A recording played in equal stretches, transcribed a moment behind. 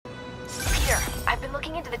Lawyer, I've been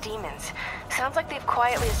looking into the demons. Sounds like they've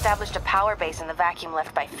quietly established a power base in the vacuum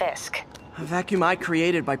left by Fisk. A vacuum I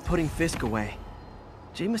created by putting Fisk away.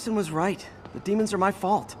 Jameson was right. The demons are my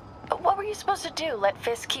fault. What were you supposed to do? Let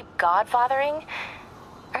Fisk keep godfathering?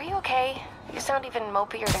 Are you okay? You sound even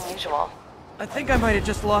mopier than usual. I think I might have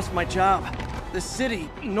just lost my job. The city,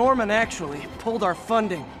 Norman actually, pulled our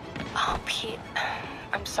funding. Oh, Pete.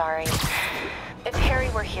 I'm sorry. If Harry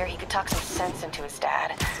were here, he could talk some sense into his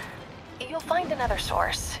dad. You'll find another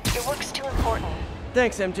source. Your work's too important.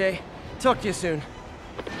 Thanks, MJ. Talk to you soon.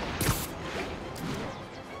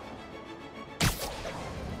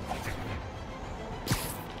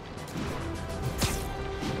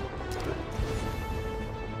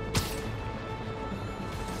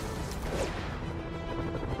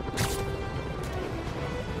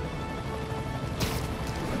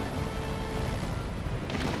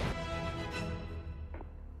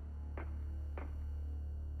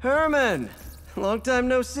 Herman! Long time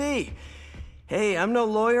no see. Hey, I'm no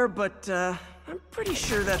lawyer, but, I'm pretty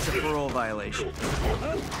sure that's a parole violation.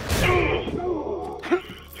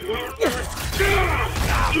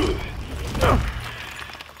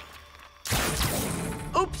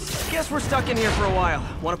 Oops, guess we're stuck in here for a while.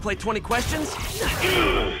 Want to play 20 questions?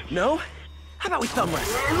 No? How about we thumb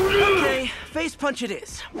wrestle? Okay, face punch it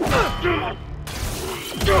is.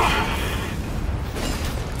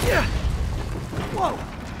 Whoa!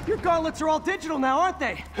 Your gauntlets are all digital now, aren't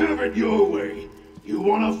they? Have it your way. You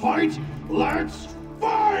wanna fight? Let's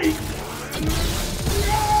fight!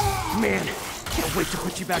 Man, can't wait to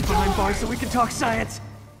put you back behind bars so we can talk science.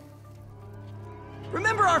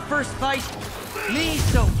 Remember our first fight? Me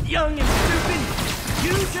so young and stupid,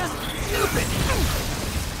 you just stupid.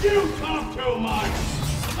 You talk too much!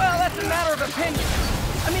 Well, that's a matter of opinion.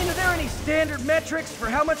 I mean, are there any standard metrics for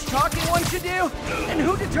how much talking one should do? And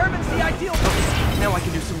who determines the ideal? Okay, now I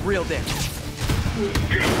can do some real damage.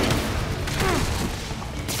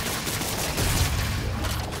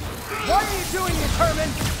 Why are you doing this, Herman?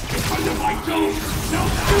 Because if I don't, they'll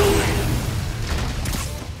kill me!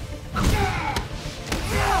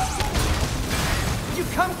 You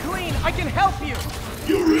come clean, I can help you!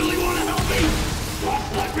 You really wanna help me?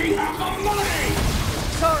 Just let me have the money!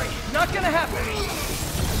 Sorry, not gonna happen.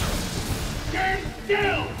 Stand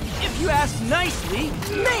still! If you ask nicely,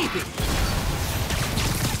 maybe.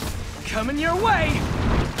 Coming your way!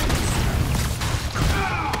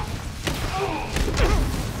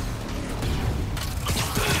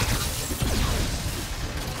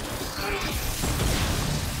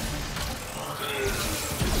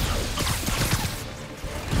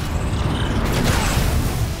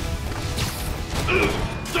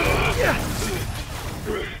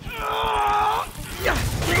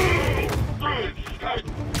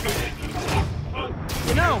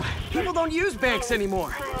 You know, people don't use banks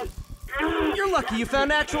anymore. You're lucky you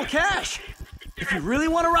found actual cash. If you really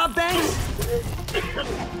want to rob banks,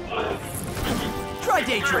 try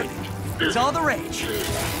day trading. It's all the rage.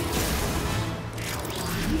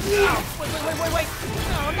 Wait.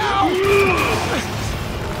 Oh, no!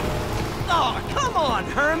 Oh, come on,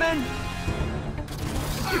 Herman!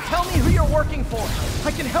 You tell me who you're working for.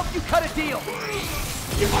 I can help you cut a deal.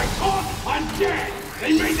 If I talk, I'm dead!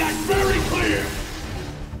 They made that very clear!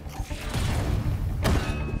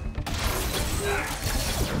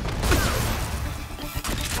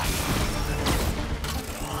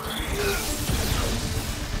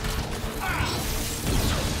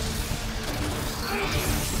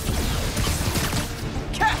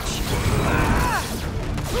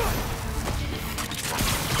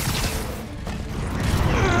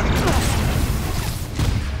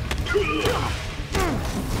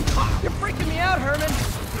 You're freaking me out, Herman.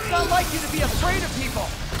 It's not like you to be afraid of people.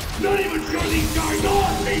 Not even sure these guys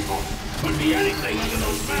are people! Could be anything under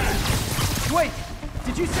those masks! Wait,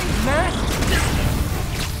 did you say mask?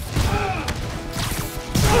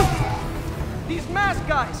 These mask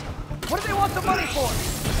guys, what do they want the money for?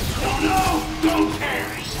 Don't know! Don't care!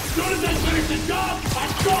 As soon as I finish the job,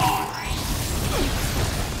 I'm gone!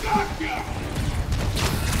 Gotcha!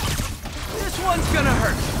 This one's gonna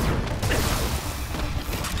hurt.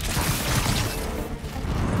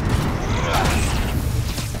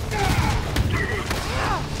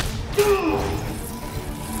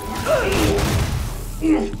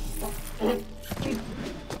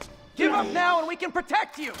 Give up now and we can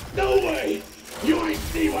protect you! No way! You ain't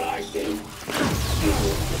see what I see!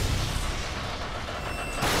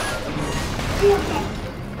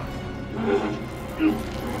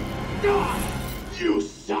 You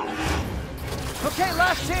son of a... Okay,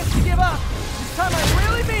 last chance to give up. This time I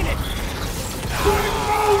really mean it!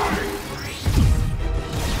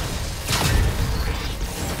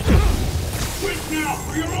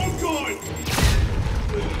 for your own good!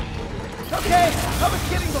 Okay, I was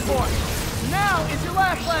kidding before. Now is your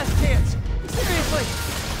last chance. Seriously.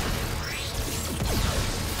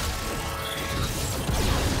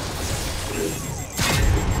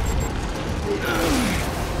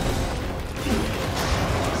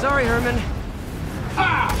 Sorry, Herman.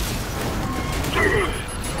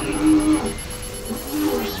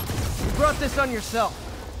 You brought this on yourself.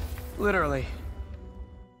 Literally.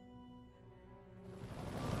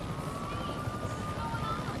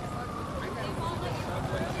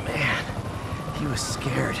 Man, he was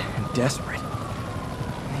scared and desperate.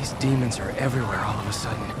 These demons are everywhere all of a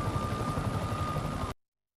sudden.